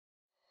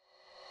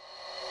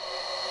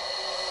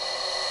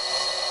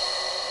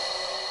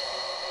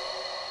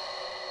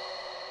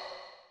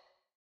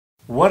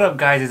What up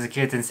guys, it's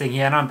Kirtan Singh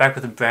here and I'm back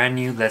with a brand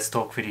new Let's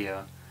Talk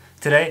video.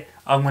 Today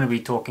I'm going to be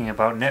talking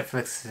about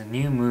Netflix's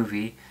new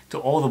movie, To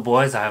All the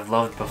Boys I Have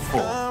Loved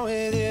Before.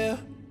 Hey,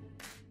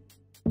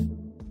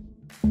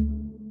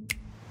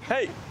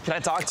 can I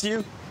talk to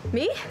you?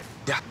 Me?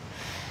 Yeah.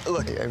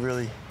 Look,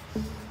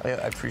 I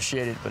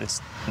appreciate it, but it's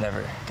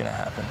never gonna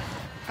happen.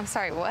 I'm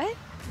sorry, what?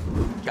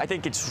 I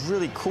think it's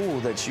really cool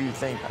that you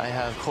think I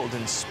have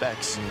golden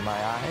specks in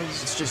my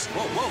eyes. It's just,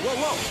 whoa, whoa, whoa,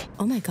 whoa!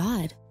 Oh my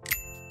god.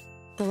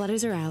 The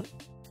letters are out.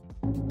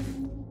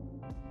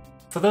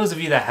 For those of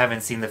you that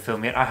haven't seen the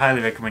film yet, I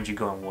highly recommend you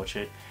go and watch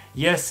it.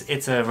 Yes,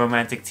 it's a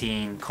romantic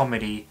teen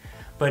comedy,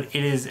 but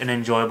it is an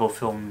enjoyable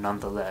film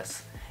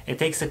nonetheless. It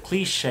takes the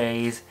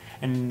cliches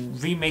and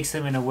remakes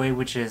them in a way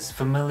which is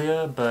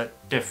familiar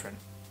but different.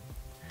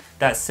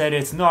 That said,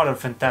 it's not a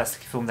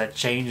fantastic film that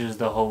changes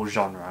the whole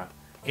genre.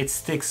 It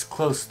sticks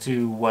close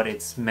to what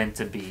it's meant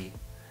to be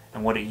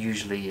and what it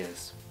usually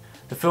is.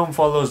 The film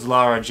follows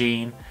Lara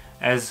Jean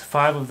as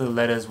 5 of the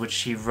letters which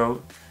she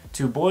wrote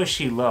to boys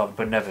she loved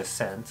but never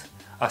sent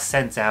are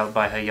sent out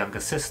by her younger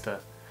sister.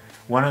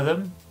 One of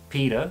them,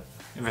 Peter,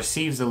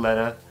 receives the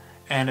letter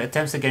and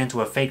attempts to get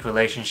into a fake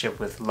relationship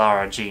with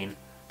Lara Jean,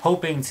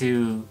 hoping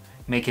to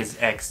make his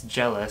ex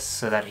jealous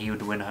so that he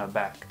would win her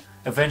back.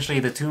 Eventually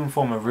the two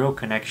form a real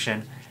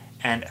connection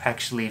and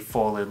actually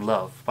fall in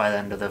love. By the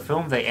end of the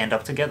film they end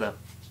up together.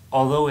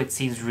 Although it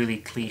seems really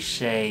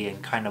cliche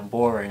and kind of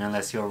boring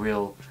unless you're a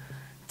real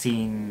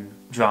teen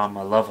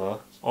drama lover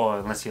or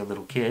unless you're a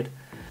little kid,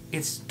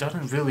 it's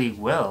done really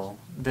well.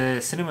 The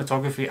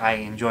cinematography I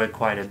enjoyed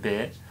quite a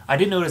bit. I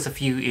did notice a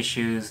few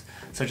issues,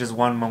 such as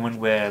one moment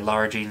where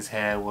Lara Jean's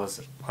hair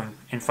was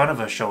in front of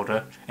her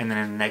shoulder and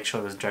then the next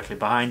shot was directly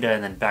behind her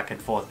and then back and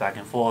forth, back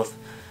and forth.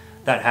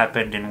 That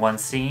happened in one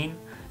scene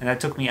and that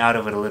took me out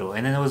of it a little.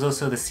 And then there was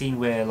also the scene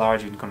where Lara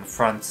Jean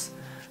confronts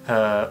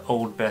her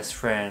old best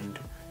friend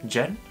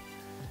Jen,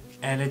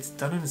 and it's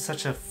done in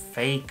such a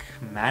fake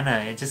manner.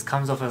 It just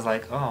comes off as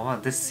like, oh wow,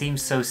 this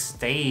seems so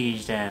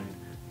staged and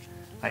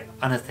like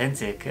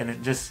unauthentic,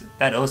 and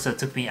that also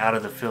took me out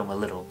of the film a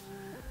little.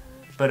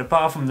 But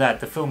apart from that,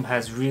 the film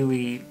has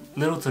really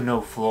little to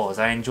no flaws.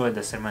 I enjoyed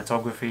the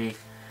cinematography,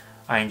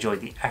 I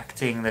enjoyed the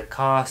acting, the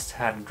cast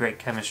had great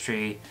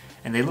chemistry,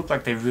 and they looked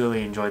like they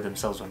really enjoyed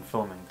themselves when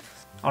filming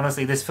this.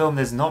 Honestly, this film,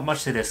 there's not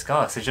much to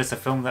discuss. It's just a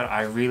film that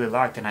I really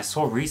liked and I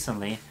saw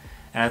recently,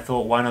 and I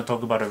thought, why not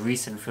talk about a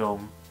recent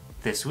film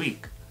this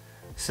week?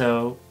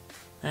 So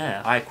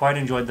yeah, I quite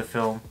enjoyed the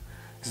film.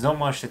 There's not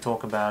much to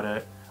talk about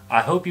it.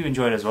 I hope you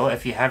enjoyed it as well.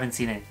 If you haven't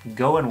seen it,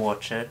 go and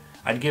watch it.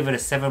 I'd give it a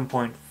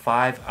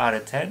 7.5 out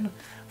of 10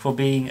 for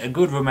being a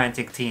good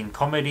romantic teen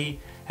comedy,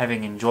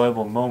 having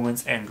enjoyable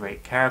moments and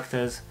great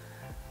characters,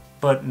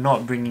 but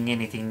not bringing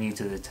anything new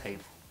to the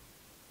table.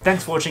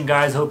 Thanks for watching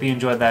guys, hope you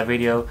enjoyed that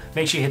video.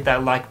 Make sure you hit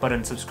that like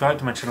button, subscribe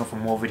to my channel for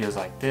more videos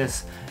like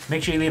this.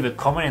 Make sure you leave a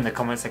comment in the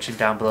comment section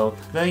down below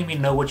letting me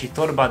know what you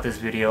thought about this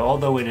video.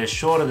 Although it is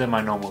shorter than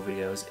my normal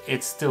videos,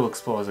 it still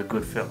explores a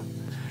good film.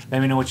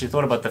 Let me know what you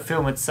thought about the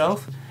film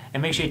itself,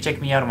 and make sure you check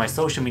me out on my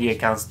social media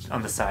accounts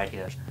on the side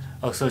here.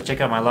 Also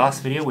check out my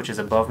last video which is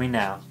above me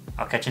now.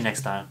 I'll catch you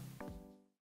next time.